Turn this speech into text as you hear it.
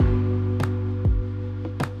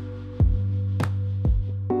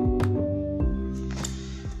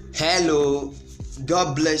Hello,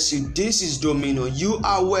 God bless you. This is Domino. You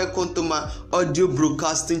are welcome to my audio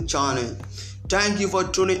broadcasting channel. Thank you for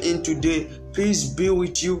tuning in today. Peace be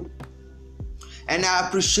with you. And I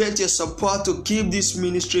appreciate your support to keep this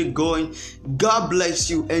ministry going. God bless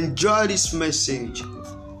you. Enjoy this message.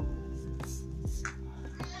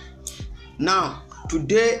 Now,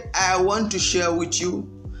 today I want to share with you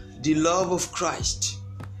the love of Christ.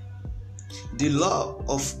 The love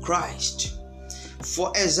of Christ.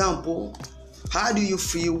 For example, how do you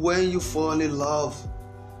feel when you fall in love?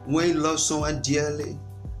 When you love someone dearly,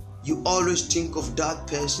 you always think of that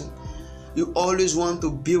person. You always want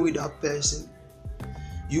to be with that person.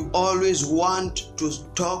 You always want to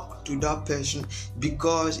talk to that person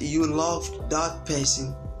because you loved that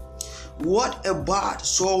person. What about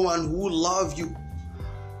someone who loves you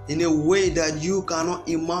in a way that you cannot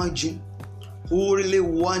imagine? Who really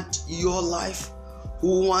want your life?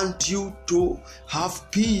 Who want you to have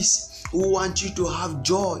peace? Who want you to have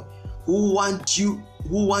joy? Who want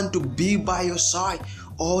to be by your side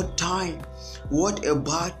all time? What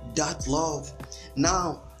about that love?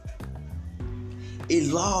 Now, a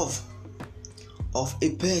love of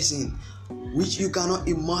a person which you cannot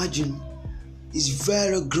imagine is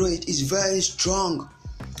very great, is very strong,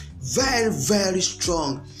 very, very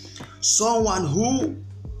strong. Someone who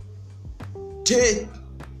take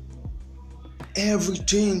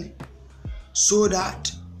everything so that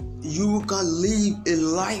you can live a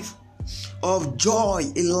life of joy,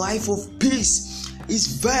 a life of peace is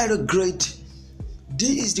very great.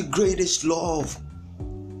 This is the greatest love.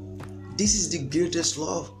 This is the greatest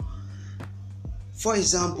love. For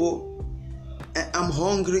example, I'm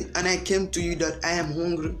hungry and I came to you that I am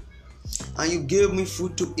hungry and you gave me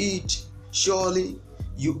food to eat. Surely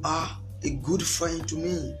you are a good friend to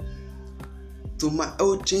me. To my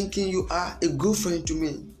old thinking, you are a good friend to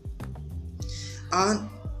me. And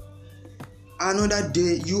another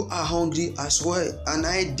day you are hungry as well and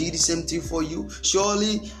I did the same thing for you.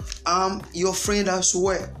 Surely I'm your friend as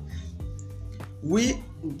well.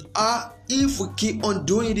 If we keep on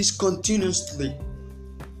doing this continuously,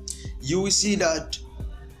 you will see that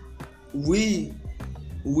we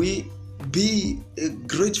be a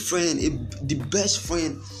great friend, the best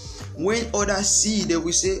friend. When others see, they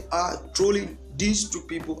will say, truly these two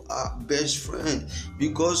people are best friends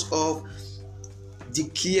because of the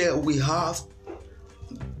care we have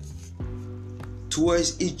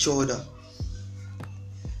towards each other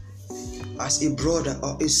as a brother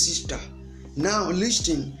or a sister. Now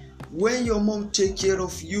listen, when your mom take care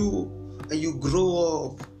of you and you grow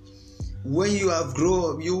up, when you have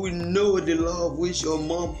grown up, you will know the love which your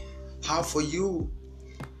mom have for you,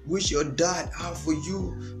 which your dad have for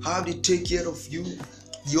you, how they take care of you,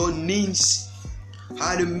 your needs,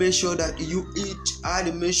 how they make sure that you eat, how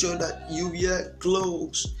they make sure that you wear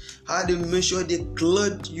clothes, how they make sure they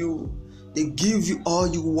clothe you, they give you all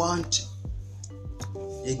you want.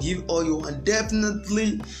 They give all you want.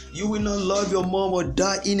 Definitely, you will not love your mom or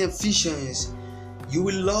dad in efficiency. You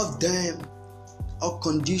will love them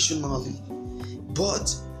unconditionally.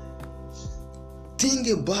 But think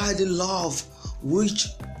about the love which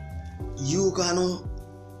you cannot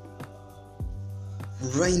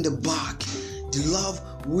rein the back. The love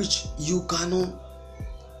which you cannot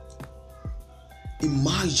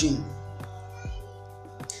imagine.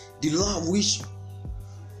 The love which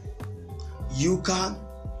you can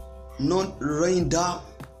not rein down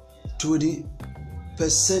to the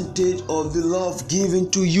percentage of the love given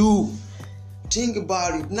to you. Think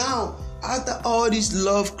about it. Now, after all this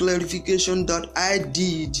love clarification that I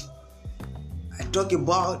did, I talk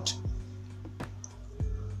about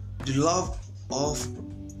the love of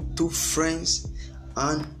two friends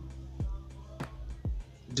and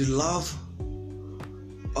the love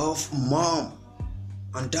of mom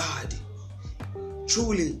and dad.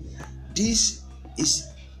 Truly, this is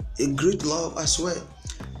a great love as well.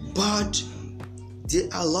 But there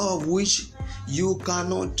are love which you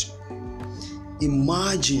cannot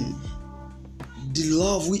imagine. The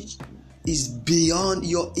love which is beyond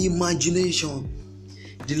your imagination.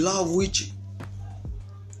 The love which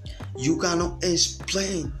you cannot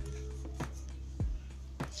explain.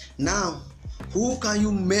 Now, who can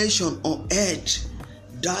you mention on earth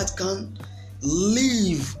that can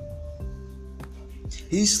live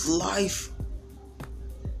his life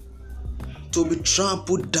to be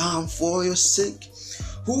trampled down for your sake?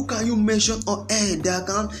 Who can you mention on earth that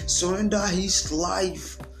can surrender his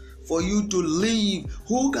life for you to live?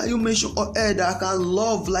 Who can you mention on earth that can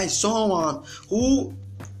love like someone who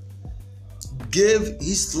gave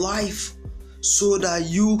his life so that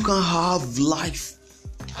you can have life?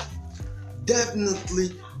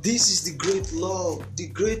 Definitely This is the great love, the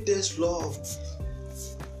greatest love.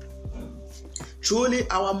 Truly,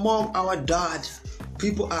 our mom, our dad,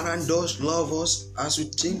 people around us love us as we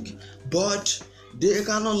think, but they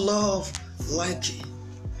cannot love like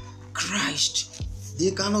Christ. They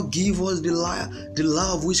cannot give us the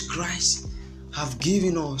love which Christ have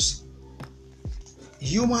given us.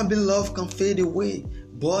 Human being love can fade away,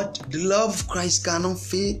 but the love of Christ cannot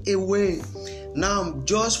fade away. Now,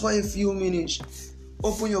 just for a few minutes,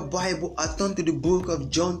 open your Bible and turn to the book of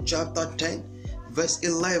John chapter 10, verse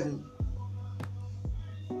 11.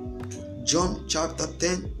 John chapter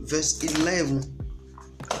 10, verse 11.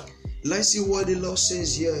 Let's see what the Lord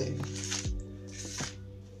says here.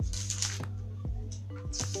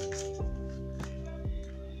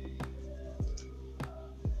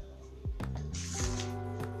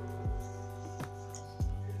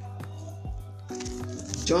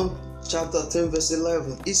 John chapter 10, verse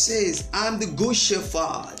 11. It says, "I'm the good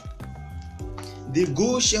shepherd. The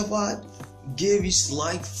good shepherd gave his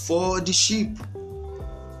life for the sheep."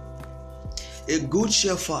 A good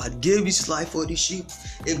shepherd gave his life for the sheep.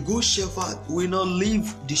 A good shepherd will not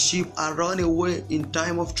leave the sheep and run away in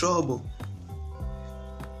time of trouble,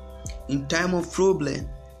 in time of problem.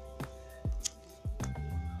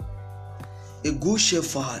 A good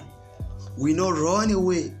shepherd will not run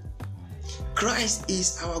away. Christ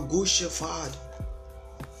is our good shepherd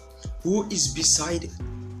who is beside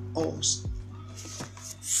us.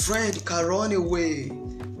 Friend can run away,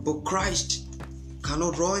 but Christ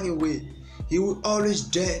cannot run away. He will always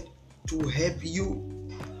dare to help you.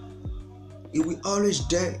 He will always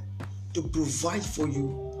dare to provide for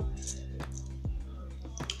you.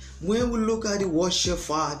 When we look at the word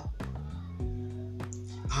shepherd,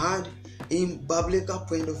 and in biblical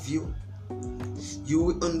point of view, you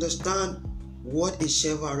will understand what a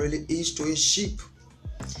shepherd really is to a sheep.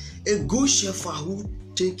 A good shepherd who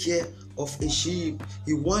takes care of a sheep,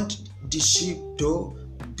 he wants the sheep to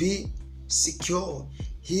be secure.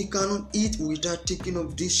 He cannot eat without taking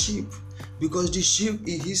of this sheep, because the sheep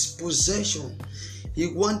is his possession. He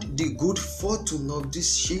wants the good fortune of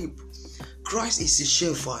this sheep. Christ is a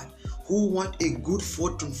shepherd who wants a good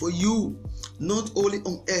fortune for you, not only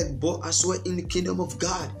on earth but as well in the kingdom of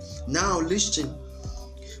God. Now listen,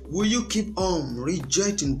 will you keep on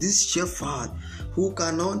rejecting this shepherd who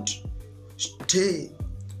cannot stay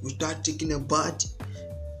without taking about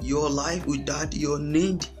your life, without your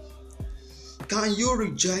need? Can you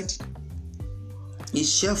reject a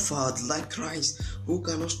shepherd like Christ who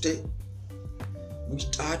cannot stay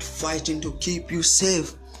without fighting to keep you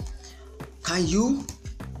safe? Can you?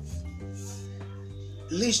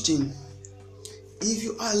 Listen, if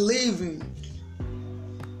you are living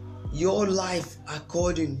your life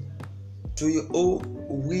according to your own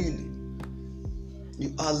will,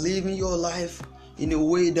 you are living your life in a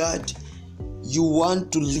way that you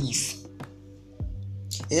want to live,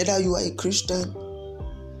 either you are a Christian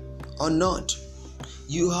or not,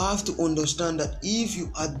 you have to understand that if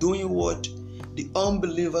you are doing what the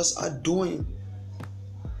unbelievers are doing,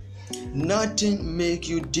 nothing make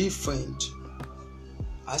you different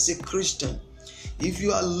as a Christian. If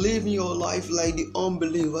you are living your life like the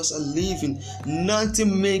unbelievers are living,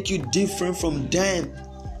 nothing make you different from them.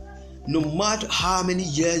 No matter how many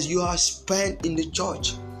years you have spent in the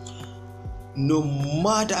church, no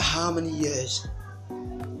matter how many years,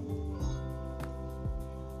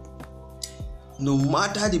 no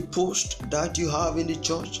matter the post that you have in the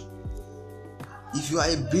church, if you are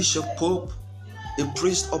a bishop, pope, a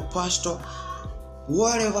priest or pastor,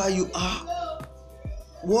 whatever you are,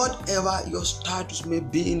 whatever your status may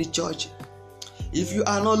be in the church, if you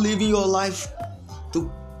are not living your life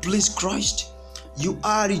to please Christ, you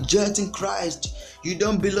are rejecting Christ. You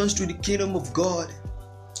don't belong to the kingdom of God.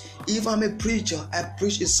 If I'm a preacher, I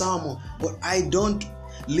preach a sermon, but I don't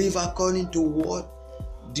live according to what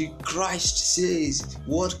the Christ says,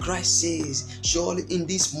 what Christ says. Surely in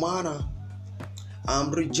this manner,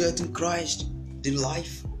 I'm rejecting Christ, the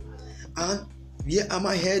life. And where am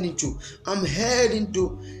I heading to? I'm heading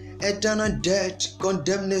to eternal death,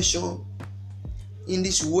 condemnation in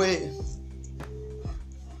this way.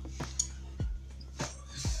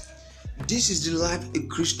 This is the life a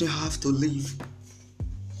Christian have to live.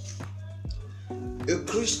 A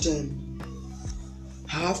Christian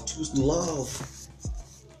have to love,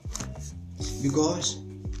 because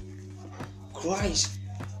Christ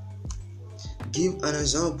gave an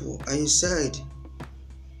example and he said,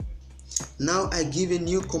 "Now I give a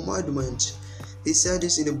new commandment." He said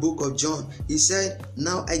this in the book of John. He said,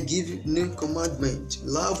 "Now I give you a new commandment.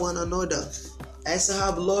 Love one another. As I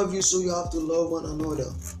have loved you, so you have to love one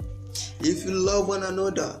another." If you love one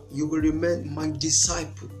another, you will remain my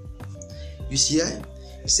disciple. You see,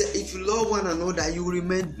 he said, if you love one another, you will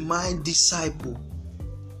remain my disciple.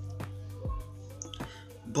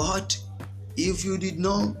 But if you did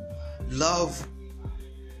not love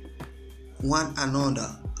one another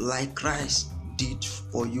like Christ did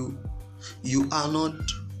for you, you are not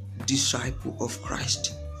disciple of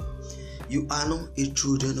Christ. You are not a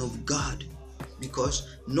children of God, because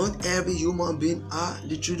not every human being are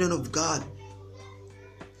the children of God.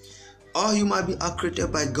 All human beings are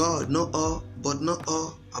created by God, not all, but not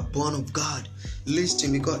all are born of God.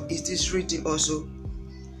 Listen, because it is written also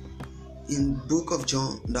in book of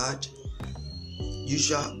John that you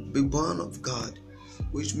shall be born of God,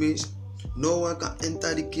 which means no one can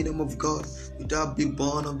enter the kingdom of God without being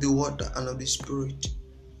born of the water and of the Spirit.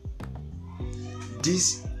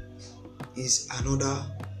 This is another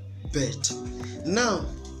birth. Now,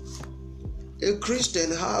 a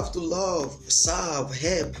Christian have to love, serve,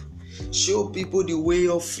 help, show people the way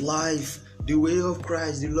of life, the way of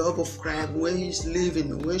Christ, the love of Christ, when he's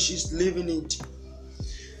living, when she's living it.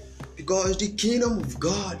 Because the kingdom of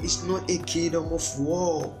God is not a kingdom of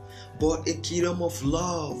war, but a kingdom of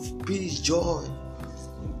love, peace, joy.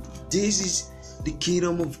 This is the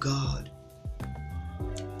kingdom of God.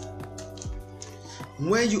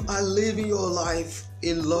 When you are living your life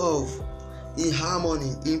in love, in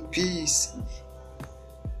harmony, in peace,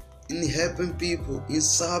 in helping people, in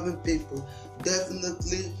serving people,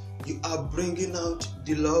 definitely you are bringing out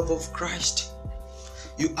the love of Christ.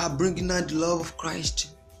 You are bringing out the love of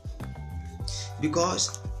Christ.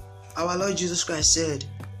 Because our Lord Jesus Christ said,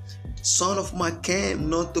 Son of Man came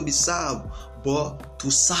not to be served, but to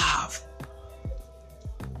serve.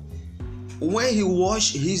 When he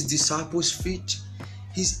washed his disciples' feet,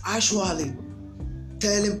 he's actually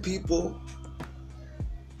telling people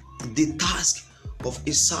the task of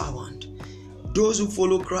a servant. Those who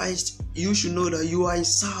follow Christ, you should know that you are a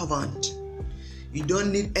servant. You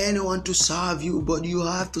don't need anyone to serve you, but you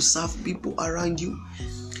have to serve people around you.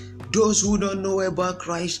 Those who don't know about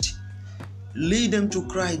Christ, lead them to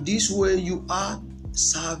Christ. This way you are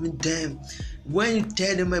serving them. When you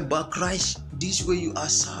tell them about Christ, this way you are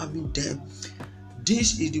serving them.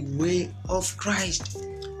 This is the way of Christ,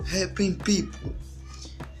 helping people,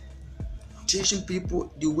 teaching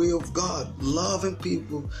people the way of God, loving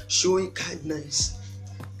people, showing kindness.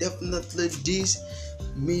 Definitely this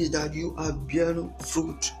means that you are bearing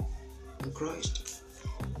fruit in Christ.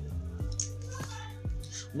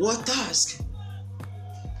 What task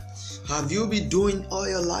have you been doing all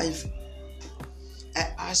your life?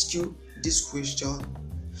 I ask you this question.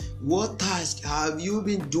 What task have you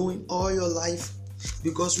been doing all your life?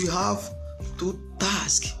 Because we have two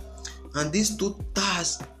tasks, and these two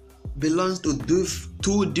tasks belongs to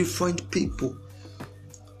two different people.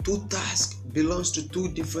 Two tasks belongs to two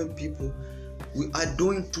different people. We are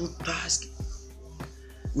doing two tasks.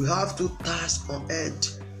 We have two tasks on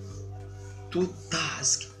earth. Two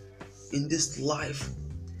tasks in this life.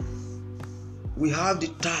 We have the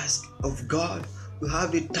task of God. We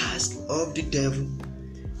have the task of the devil.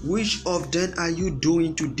 Which of them are you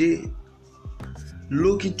doing today?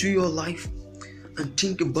 Look into your life and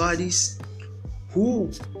think about this.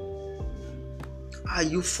 Who are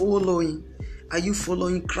you following? Are you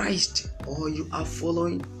following Christ, or you are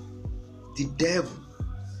following the devil?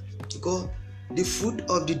 Because the fruit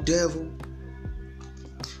of the devil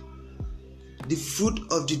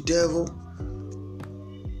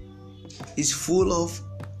is full of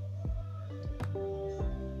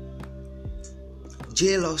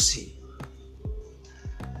jealousy,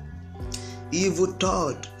 evil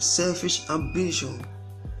thought, selfish ambition,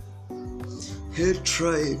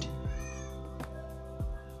 hatred,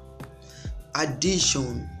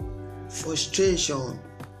 addiction, frustration,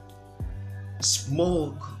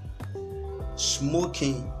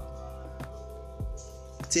 smoking,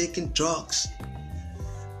 taking drugs,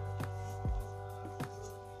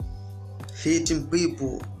 hating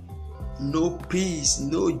people, no peace,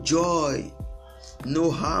 no joy, no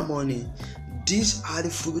harmony. These are the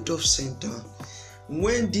fruit of Satan.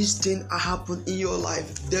 When these things happen in your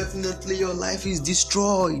life, definitely your life is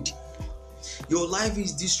destroyed. Your life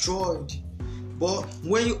is destroyed. But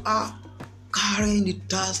when you are carrying the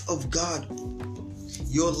task of God,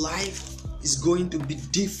 your life is going to be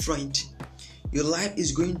different. Your life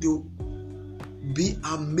is going to be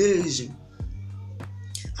amazing.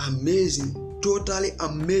 Amazing. Totally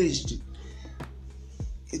amazed.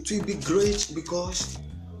 It will be great because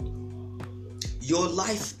your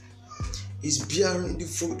life is bearing the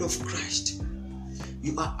fruit of Christ.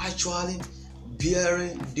 You are actually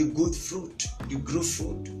bearing the good fruit, the good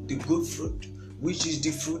fruit, the good fruit, which is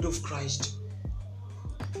the fruit of Christ.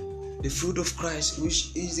 The fruit of Christ,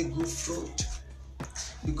 which is a good fruit.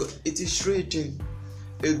 Because it is written,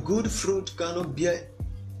 a good fruit cannot bear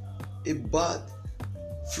a bad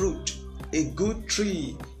fruit. A good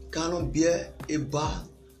tree cannot bear a bad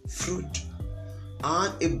fruit.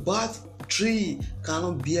 And a bad tree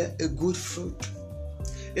cannot bear a good fruit.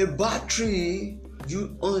 A bad tree,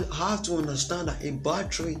 you have to understand that a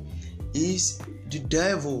bad tree is the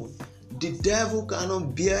devil. The devil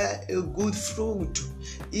cannot bear a good fruit.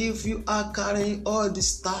 If you are carrying all the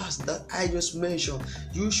stars that I just mentioned,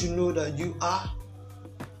 you should know that you are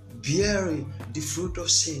bearing the fruit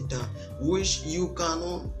of Satan, which you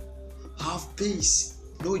cannot have peace,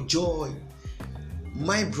 no joy.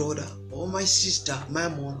 My brother or my sister, my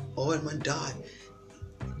mom or my dad,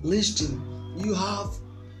 listen, you have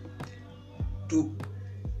to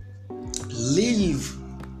leave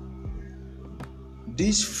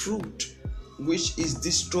this fruit which is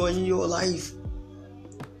destroying your life.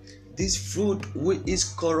 This fruit which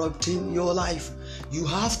is corrupting your life. You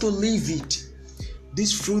have to leave it.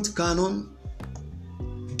 This fruit cannot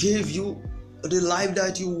give you the life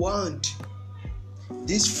that you want.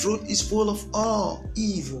 This fruit is full of all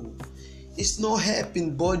evil. It's not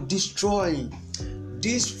helping but destroying.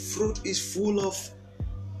 This fruit is full of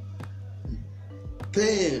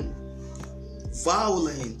pain,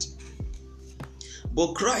 violent.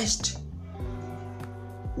 But Christ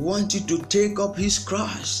wants you to take up his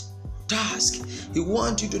cross task. He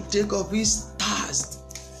wants you to take up his task.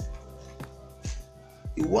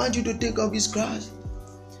 He wants you to take up his cross.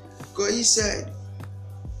 Because he said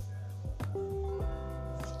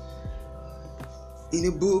in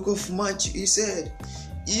the book of Matthew, he said,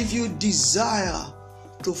 if you desire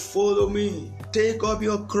to follow me, take up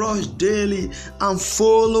your cross daily and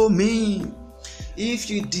follow me. If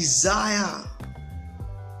you desire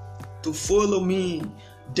to follow me,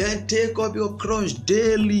 then take up your cross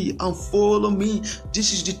daily and follow me.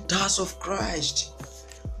 This is the task of Christ.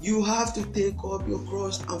 You have to take up your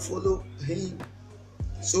cross and follow him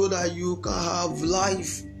so that you can have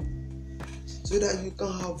life. So that you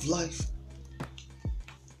can have life.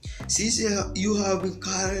 Since you have been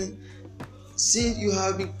carrying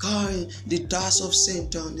the task of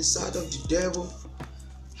Satan, the side of the devil,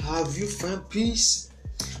 have you found peace?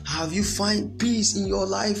 Have you found peace in your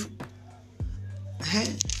life?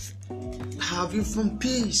 Have you found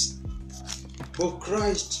peace? But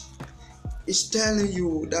Christ is telling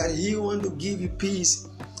you that he wants to give you peace.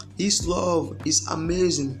 His love is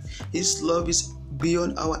amazing. His love is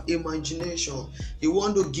beyond our imagination. He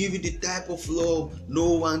wants to give you the type of love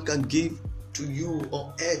no one can give to you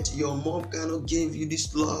on earth. Your mom cannot give you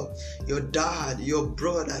this love. Your dad, your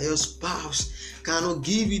brother, your spouse cannot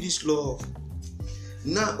give you this love.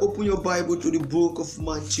 Now open your Bible to the book of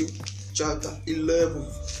Matthew chapter 11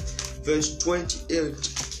 verse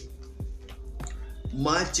 28.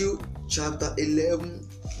 Matthew chapter 11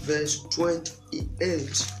 verse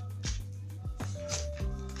 28.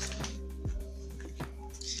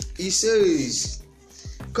 He says,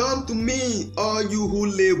 come to me, all you who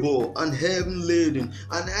labor and heavy laden,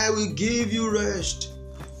 and I will give you rest.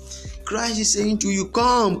 Christ is saying to you,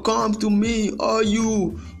 come to me, all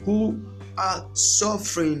you who are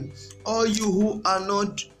suffering, all you who are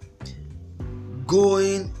not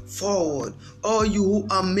going forward, all you who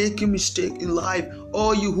are making mistakes in life,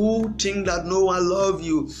 all you who think that no one loves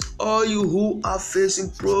you, all you who are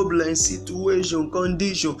facing problems, situation,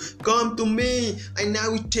 condition, come to me and I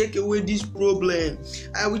will take away this problem.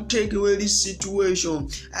 I will take away this situation.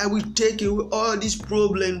 I will take away all this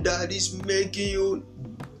problem that is making you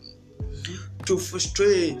to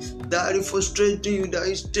frustrate, that is frustrating you, that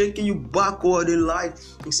is taking you backward in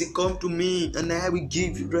life. You say, come to me and I will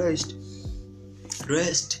give you rest.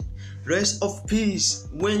 Rest of peace.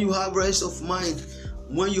 When you have rest of mind,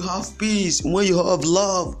 when you have peace, when you have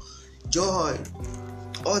love, joy,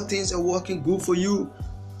 all things are working good for you.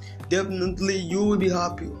 Definitely you will be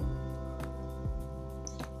happy.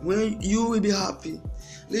 When you will be happy.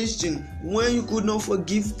 Listen, when you could not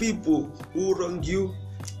forgive people who wronged you,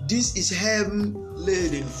 this is heaven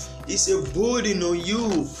laden. It's a burden on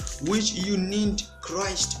you which you need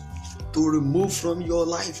Christ to remove from your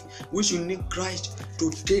life, which you need Christ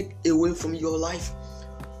to take away from your life.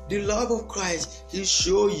 The love of Christ, he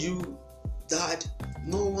shows you that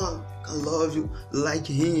no one can love you like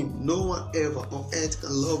him. No one ever on earth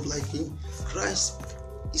can love like him. Christ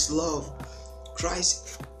is love.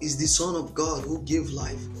 Christ is the Son of God who gave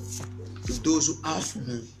life to those who ask for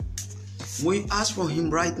him. When you ask for him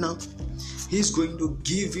right now, he's going to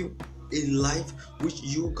give you a life which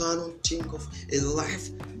you cannot think of, a life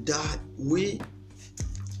that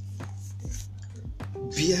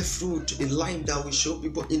bear fruit, a life that will show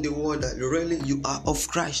people in the world that really you are of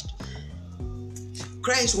Christ.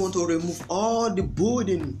 Christ wants to remove all the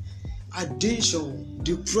burden, addiction,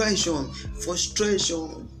 depression,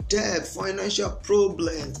 frustration, debt, financial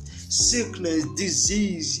problems, sickness,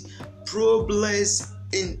 disease, problems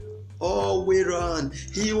in all way around.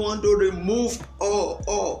 He wants to remove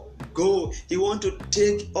all. Go. He wants to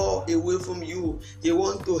take all away from you. He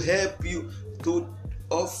wants to help you to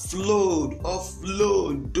offload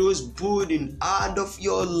those burden out of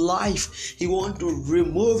your life. He wants to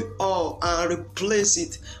remove all and replace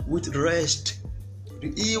it with rest.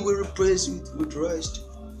 He will replace it with rest.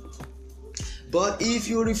 But if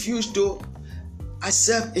you refuse to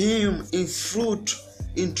accept Him in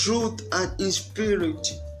truth, and in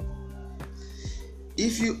spirit,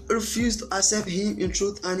 if you refuse to accept Him in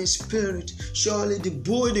truth and in spirit, surely the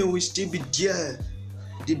burden will still be there.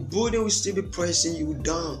 The burden will still be pressing you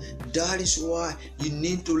down. That is why you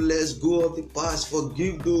need to let go of the past.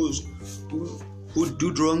 Forgive those who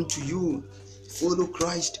do wrong to you. Follow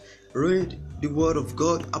Christ. Read the Word of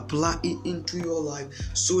God. Apply it into your life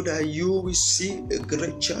so that you will see a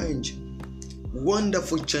great change.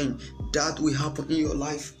 Wonderful change that will happen in your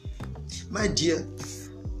life. My dear,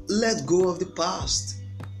 let go of the past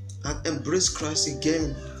and embrace Christ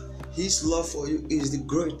again. His love for you is the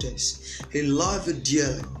greatest. He loves you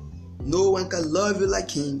dearly. No one can love you like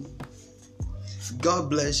Him. God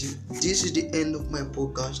bless you. This is the end of my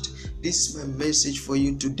podcast. This is my message for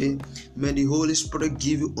you today. May the Holy Spirit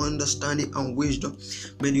give you understanding and wisdom.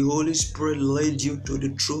 May the Holy Spirit lead you to the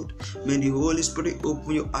truth. May the Holy Spirit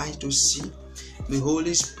open your eyes to see. May the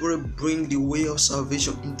Holy Spirit bring the way of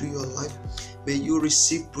salvation into your life. May you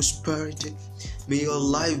receive prosperity. May your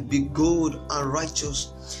life be good and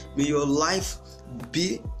righteous. May your life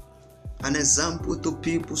be an example to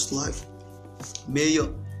people's life. May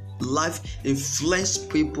your life influence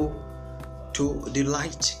people to the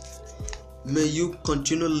light. May you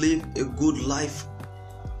continue to live a good life.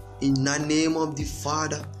 In the name of the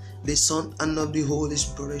Father, the Son, and of the Holy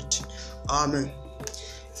Spirit. Amen.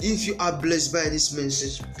 If you are blessed by this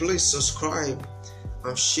message, please subscribe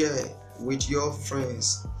and share with your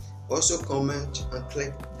friends. Also comment and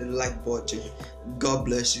click the like button. God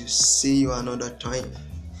bless you. See you another time.